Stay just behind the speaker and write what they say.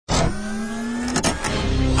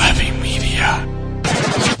ya.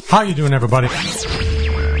 How you doing, everybody?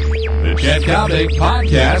 The Chet Kalnick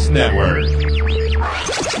Podcast Network.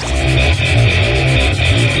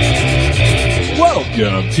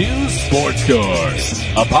 Welcome to Sports Court,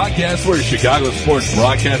 a podcast where Chicago sports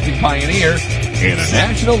broadcasting pioneer and a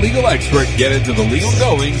national legal expert get into the legal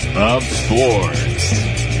goings of sports.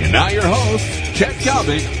 And now your hosts, Chet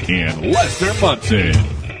Kalnick and Lester Munson.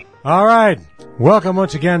 All right. Welcome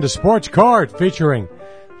once again to Sports Court, featuring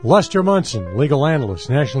Lester Munson, legal analyst,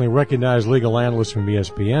 nationally recognized legal analyst from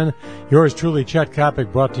ESPN. Yours truly, Chet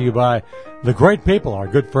Kalnick, brought to you by the great people, our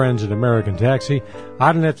good friends at American Taxi.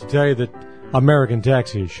 I don't have to tell you that American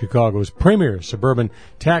Taxi is Chicago's premier suburban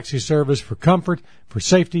taxi service for comfort, for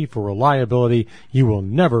safety, for reliability. You will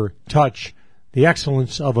never touch the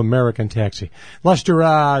excellence of American Taxi. Lester,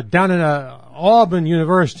 down in Auburn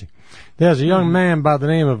University, there's a young man by the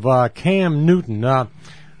name of Cam Newton.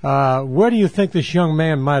 Where do you think this young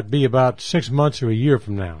man might be about 6 months or a year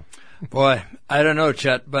from now? Boy, I don't know,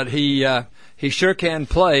 Chet, but he sure can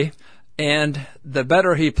play, and the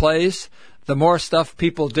better he plays, the more stuff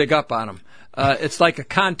people dig up on him. It's like a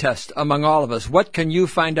contest among all of us. What can you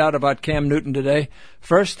find out about Cam Newton today?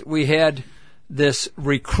 First, we had this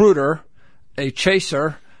recruiter, a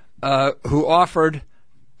chaser, who offered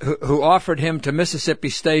him to Mississippi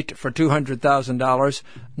State for $200,000.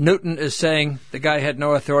 Newton is saying the guy had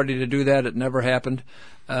no authority to do that. It never happened.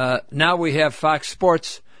 Now we have Fox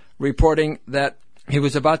Sports reporting that he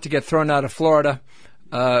was about to get thrown out of Florida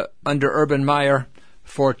under Urban Meyer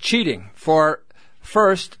for cheating, for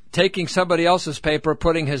first taking somebody else's paper,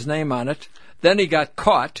 putting his name on it. Then he got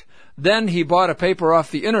caught. Then he bought a paper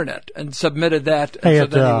off the Internet and submitted that, and so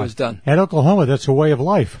then he was done. At Oklahoma, that's a way of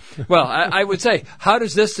life. Well, I would say, how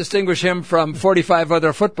does this distinguish him from 45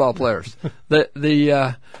 other football players? But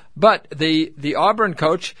the Auburn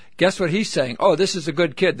coach, guess what he's saying? Oh, this is a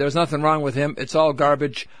good kid. There's nothing wrong with him. It's all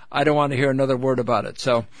garbage. I don't want to hear another word about it.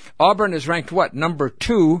 So Auburn is ranked, number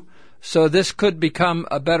 2. So this could become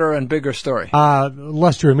a better and bigger story.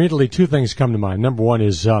 Lester, immediately two things come to mind. Number one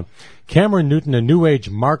is Cameron Newton, a new age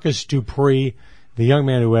Marcus Dupree, the young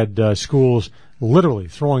man who had schools literally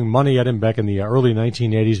throwing money at him back in the early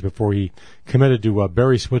 1980s before he committed to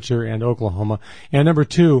Barry Switzer and Oklahoma. And number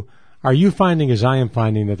two, are you finding, as I am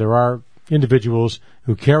finding, that there are individuals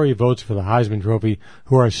who carry votes for the Heisman Trophy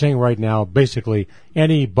who are saying right now basically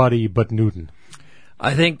anybody but Newton?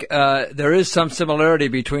 I think there is some similarity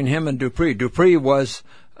between him and Dupree. Dupree was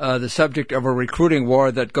the subject of a recruiting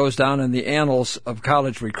war that goes down in the annals of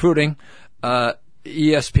college recruiting.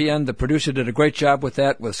 ESPN, the producer, did a great job with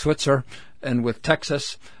that, with Switzer and with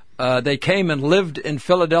Texas. They came and lived in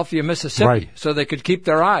Philadelphia, Mississippi, right, so they could keep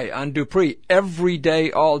their eye on Dupree every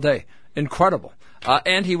day, all day. Incredible.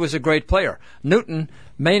 And he was a great player. Newton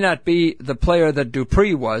may not be the player that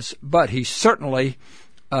Dupree was, but he certainly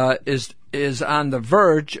is on the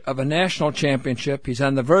verge of a national championship. He's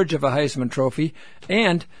on the verge of a Heisman Trophy.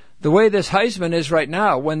 And the way this Heisman is right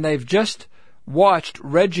now, when they've just watched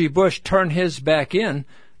Reggie Bush turn his back in,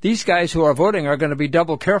 these guys who are voting are going to be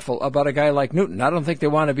double careful about a guy like Newton. I don't think they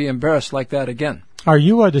want to be embarrassed like that again. Are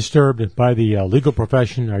you disturbed by the legal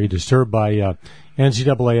profession? Are you disturbed by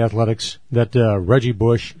NCAA athletics that Reggie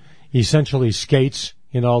Bush essentially skates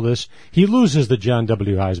in all this? He loses the John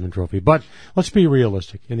W. Heisman Trophy, but let's be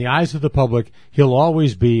realistic. In the eyes of the public, he'll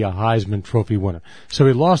always be a Heisman Trophy winner. So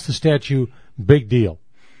he lost the statue, big deal.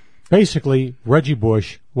 Basically, Reggie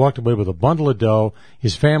Bush walked away with a bundle of dough.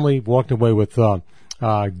 His family walked away with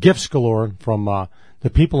gifts galore from the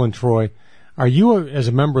people in Troy. Are you, as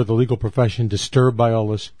a member of the legal profession, disturbed by all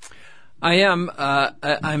this? I am.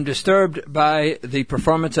 I'm disturbed by the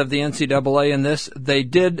performance of the NCAA in this. They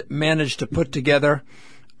did manage to put together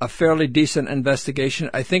a fairly decent investigation.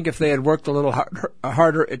 I think if they had worked a little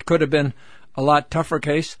harder, it could have been a lot tougher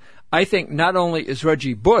case. I think not only is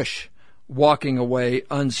Reggie Bush walking away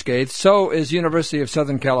unscathed, so is University of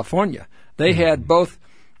Southern California. They had both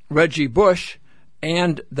Reggie Bush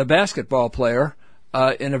and the basketball player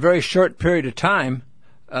in a very short period of time.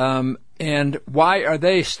 And why are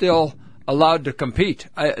they still allowed to compete?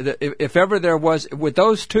 If ever there was, with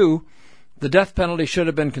those two, the death penalty should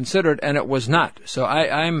have been considered, and it was not. So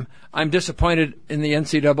I'm disappointed in the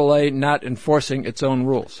NCAA not enforcing its own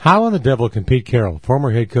rules. How in the devil can Pete Carroll,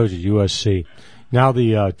 former head coach at USC, now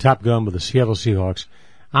the top gun with the Seattle Seahawks,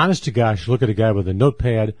 honest to gosh, look at a guy with a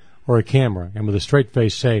notepad or a camera and with a straight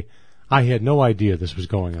face say, I had no idea this was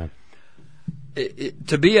going on?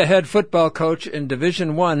 To be a head football coach in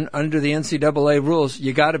Division I under the NCAA rules,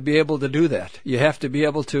 you got to be able to do that. You have to be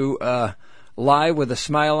able to lie with a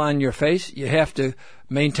smile on your face. You have to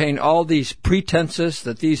maintain all these pretenses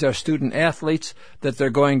that these are student athletes, that they're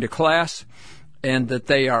going to class, and that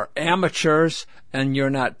they are amateurs, and you're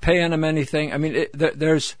not paying them anything. I mean,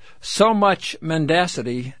 there's so much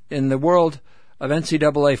mendacity in the world of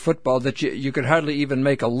NCAA football that you could hardly even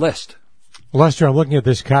make a list. Lester, I'm looking at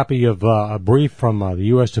this copy of a brief from the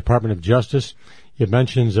U.S. Department of Justice. It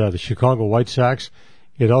mentions the Chicago White Sox.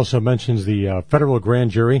 It also mentions the federal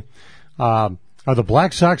grand jury. Are the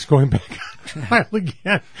Black Sox going back on trial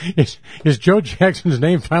again? Is Joe Jackson's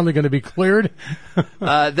name finally going to be cleared?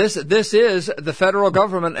 This is the federal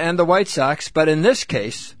government and the White Sox, but in this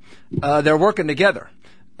case, they're working together.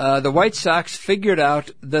 The White Sox figured out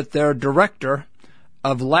that their director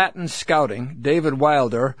of Latin scouting, David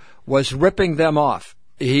Wilder, was ripping them off.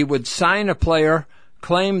 He would sign a player,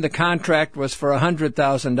 claim the contract was for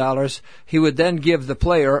 $100,000. He would then give the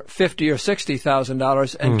player $50,000 or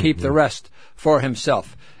 $60,000 and keep the rest for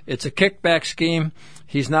himself. It's a kickback scheme.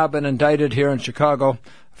 He's now been indicted here in Chicago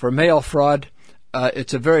for mail fraud.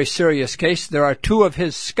 It's a very serious case. There are two of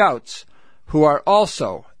his scouts who are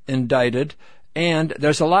also indicted, and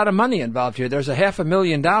there's a lot of money involved here. There's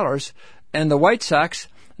 $500,000, and the White Sox,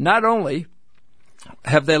 not only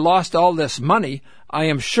have they lost all this money, I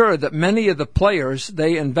am sure that many of the players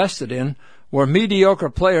they invested in were mediocre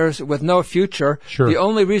players with no future. Sure. The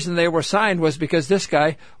only reason they were signed was because this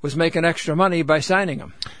guy was making extra money by signing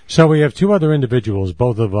them. So we have two other individuals,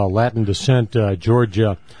 both of Latin descent, George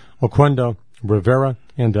Oquendo Rivera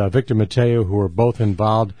and Victor Mateo, who are both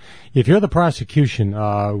involved. If you're the prosecution,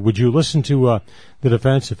 would you listen to the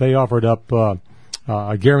defense if they offered up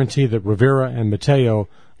a guarantee that Rivera and Mateo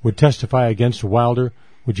would testify against Wilder?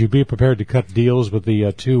 Would you be prepared to cut deals with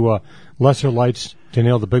the two lesser lights to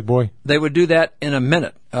nail the big boy? They would do that in a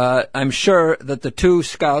minute. I'm sure that the two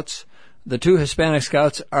scouts, the two Hispanic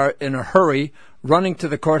scouts, are in a hurry, running to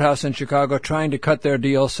the courthouse in Chicago, trying to cut their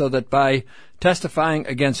deal so that by testifying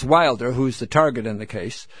against Wilder, who's the target in the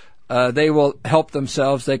case, they will help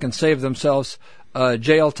themselves. They can save themselves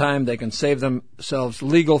jail time. They can save themselves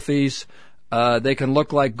legal fees. They can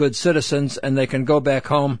look like good citizens, and they can go back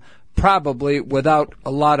home probably without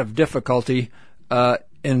a lot of difficulty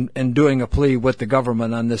in doing a plea with the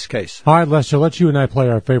government on this case. All right, Lester, let's you and I play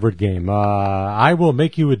our favorite game. I will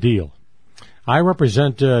make you a deal. I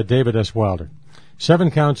represent David S. Wilder.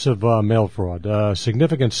 7 counts of mail fraud, a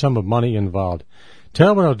significant sum of money involved. Tell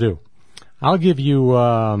you what I'll do. I'll give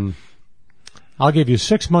you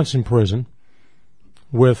 6 months in prison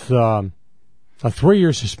with a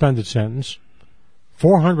 3-year suspended sentence,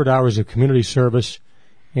 400 hours of community service,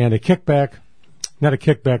 and a kickback, not a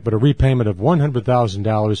kickback, but a repayment of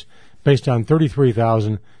 $100,000 based on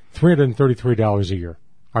 $33,333 a year.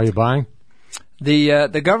 Are you buying?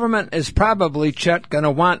 The government is probably, Chet, going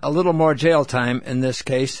to want a little more jail time in this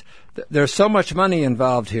case. There's so much money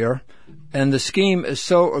involved here, and the scheme is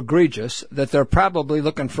so egregious that they're probably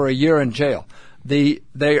looking for a year in jail. They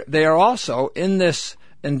are also, in this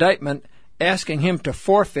indictment, asking him to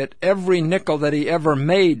forfeit every nickel that he ever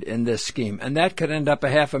made in this scheme, and that could end up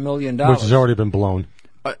 $500,000. Which has already been blown.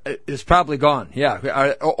 It's probably gone,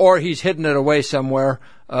 yeah. Or he's hidden it away somewhere,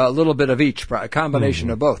 a little bit of each, a combination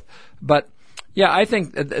of both. But, yeah, I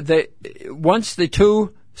think once the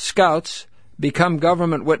two scouts become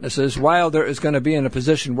government witnesses, Wilder is going to be in a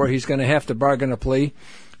position where he's going to have to bargain a plea.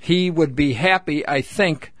 He would be happy, I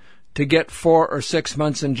think, to get 4 or 6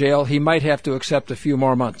 months in jail. He might have to accept a few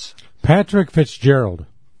more months. Patrick Fitzgerald,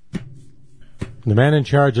 the man in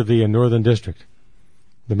charge of the Northern District,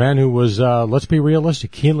 the man who was, let's be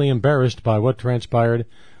realistic, keenly embarrassed by what transpired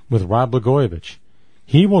with Rod Blagojevich.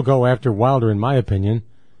 He will go after Wilder, in my opinion,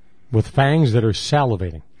 with fangs that are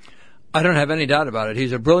salivating. I don't have any doubt about it.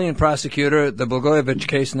 He's a brilliant prosecutor, the Blagojevich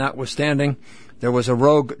case notwithstanding. There was a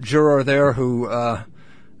rogue juror there who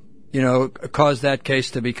caused that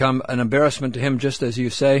case to become an embarrassment to him, just as you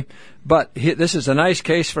say. But this is a nice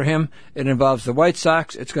case for him. It involves the White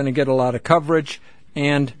Sox. It's going to get a lot of coverage,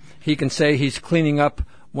 and he can say he's cleaning up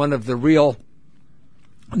one of the real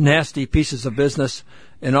nasty pieces of business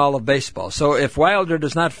in all of baseball. So if Wilder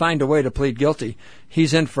does not find a way to plead guilty,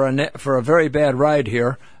 he's in for a very bad ride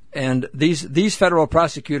here. And these federal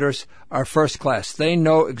prosecutors are first class. They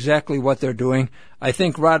know exactly what they're doing. I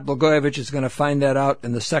think Rod Blagojevich is going to find that out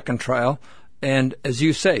in the second trial. And as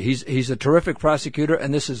you say, he's a terrific prosecutor,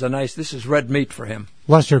 and this is red meat for him.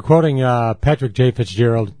 Lester, quoting Patrick J.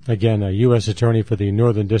 Fitzgerald, again, a U.S. attorney for the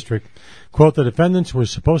Northern District, quote, "The defendants were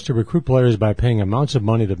supposed to recruit players by paying amounts of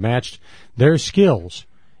money that matched their skills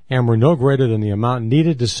and were no greater than the amount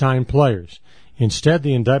needed to sign players. Instead,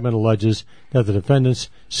 the indictment alleges that the defendants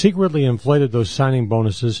secretly inflated those signing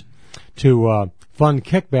bonuses to fund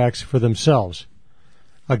kickbacks for themselves.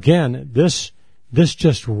 Again, this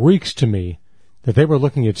just reeks to me that they were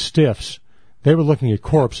looking at stiffs, they were looking at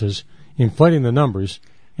corpses, inflating the numbers,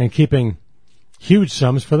 and keeping huge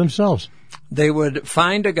sums for themselves. They would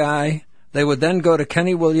find a guy. They would then go to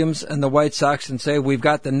Kenny Williams and the White Sox and say, we've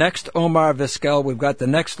got the next Omar Vizquel, we've got the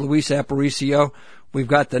next Luis Aparicio, we've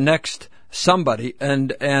got the next somebody.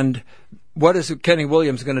 And what is Kenny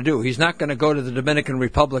Williams going to do? He's not going to go to the Dominican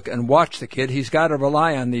Republic and watch the kid. He's got to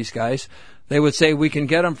rely on these guys. They would say, we can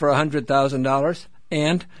get him for $100,000.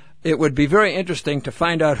 And it would be very interesting to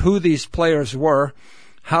find out who these players were,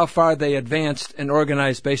 how far they advanced in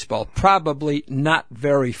organized baseball. Probably not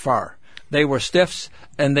very far. They were stiffs,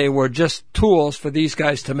 and they were just tools for these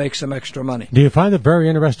guys to make some extra money. Do you find it very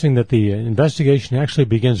interesting that the investigation actually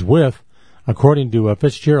begins with, according to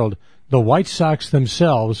Fitzgerald, the White Sox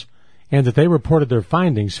themselves, and that they reported their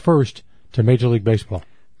findings first to Major League Baseball?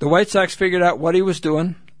 The White Sox figured out what he was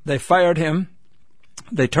doing. They fired him.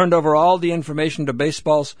 They turned over all the information to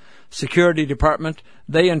baseball's security department.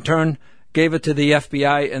 They, in turn, gave it to the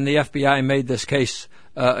FBI, and the FBI made this case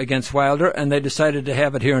against Wilder, and they decided to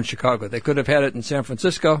have it here in Chicago. They could have had it in San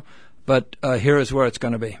Francisco, but here is where it's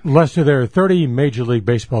going to be. Lester, there are 30 Major League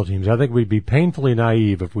Baseball teams. I think we'd be painfully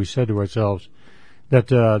naive if we said to ourselves that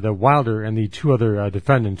the Wilder and the two other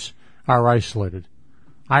defendants are isolated.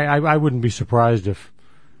 I wouldn't be surprised if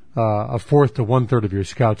a fourth to one-third of your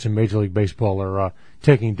scouts in Major League Baseball are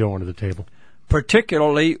taking dough under the table.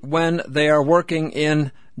 Particularly when they are working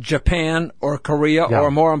in Japan or Korea, or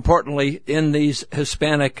more importantly, in these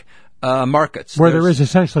Hispanic markets. Where there is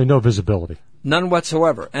essentially no visibility. None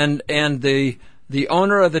whatsoever. And the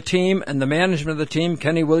owner of the team and the management of the team,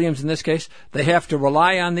 Kenny Williams in this case, they have to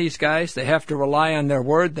rely on these guys. They have to rely on their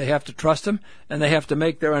word. They have to trust them, and they have to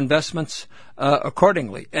make their investments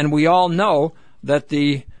accordingly. And we all know that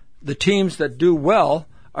the teams that do well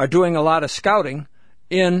are doing a lot of scouting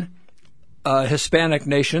in Hispanic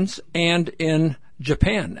nations and in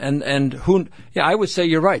Japan. I would say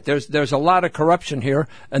you're right. There's a lot of corruption here,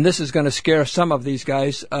 and this is going to scare some of these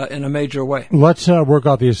guys in a major way. Let's work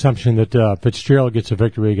out the assumption that Fitzgerald gets a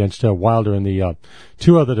victory against Wilder and the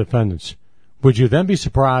two other defendants. Would you then be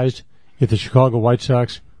surprised if the Chicago White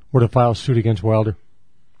Sox were to file suit against Wilder?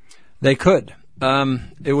 They could.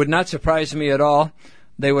 It would not surprise me at all.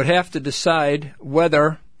 They would have to decide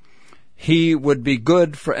whether he would be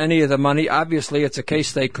good for any of the money. Obviously, it's a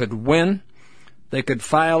case they could win. They could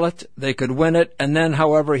file it. They could win it. And then,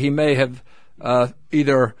 however, he may have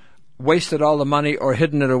either wasted all the money or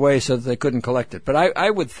hidden it away so that they couldn't collect it. But I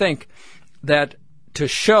would think that to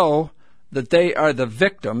show that they are the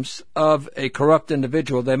victims of a corrupt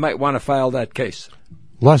individual, they might want to file that case.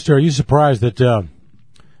 Lester, are you surprised that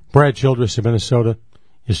Brad Childress of Minnesota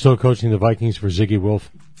is still coaching the Vikings for Ziggy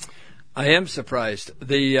Wolf? I am surprised.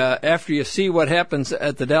 After you see what happens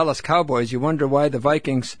at the Dallas Cowboys, you wonder why the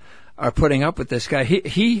Vikings are putting up with this guy.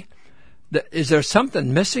 Is there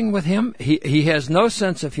something missing with him? He has no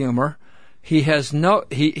sense of humor. He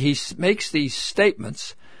makes these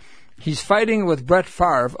statements. He's fighting with Brett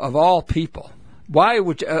Favre of all people. Why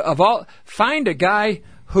would you, find a guy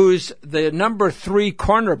who's the number 3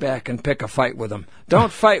 cornerback and pick a fight with him?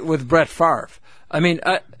 Don't fight with Brett Favre. I mean,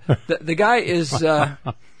 the guy is.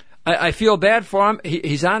 I feel bad for him.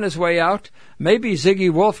 He's on his way out. Maybe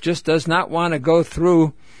Ziggy Wolf just does not want to go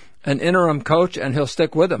through an interim coach, and he'll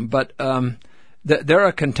stick with him. But they're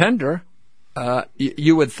a contender.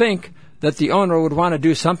 You would think that the owner would want to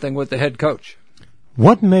do something with the head coach.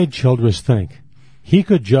 What made Childress think he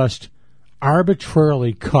could just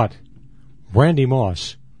arbitrarily cut Randy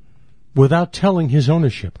Moss without telling his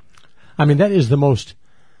ownership? I mean, that is the most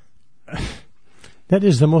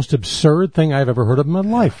absurd thing I've ever heard of in my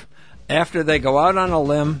life. After they go out on a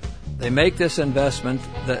limb, they make this investment,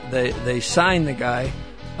 they sign the guy.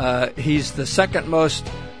 He's the second most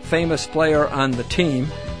famous player on the team,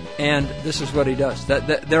 and this is what he does.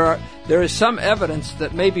 There is some evidence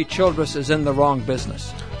that maybe Childress is in the wrong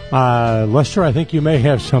business. Lester, I think you may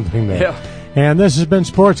have something there. Yeah. And this has been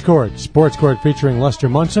Sports Court featuring Lester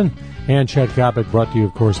Munson and Chet Kopic, brought to you,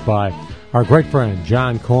 of course, by our great friend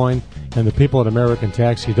John Coyne and the people at American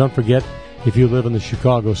Taxi. Don't forget, if you live in the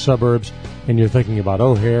Chicago suburbs and you're thinking about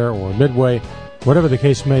O'Hare or Midway, whatever the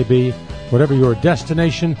case may be, whatever your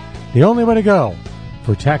destination, the only way to go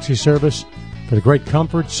for taxi service, for the great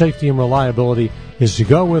comfort, safety, and reliability is to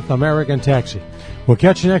go with American Taxi. We'll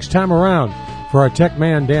catch you next time around. For our tech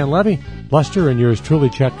man, Dan Levy, Lester, and yours truly,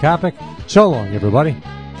 Chet Kopic, so long, everybody.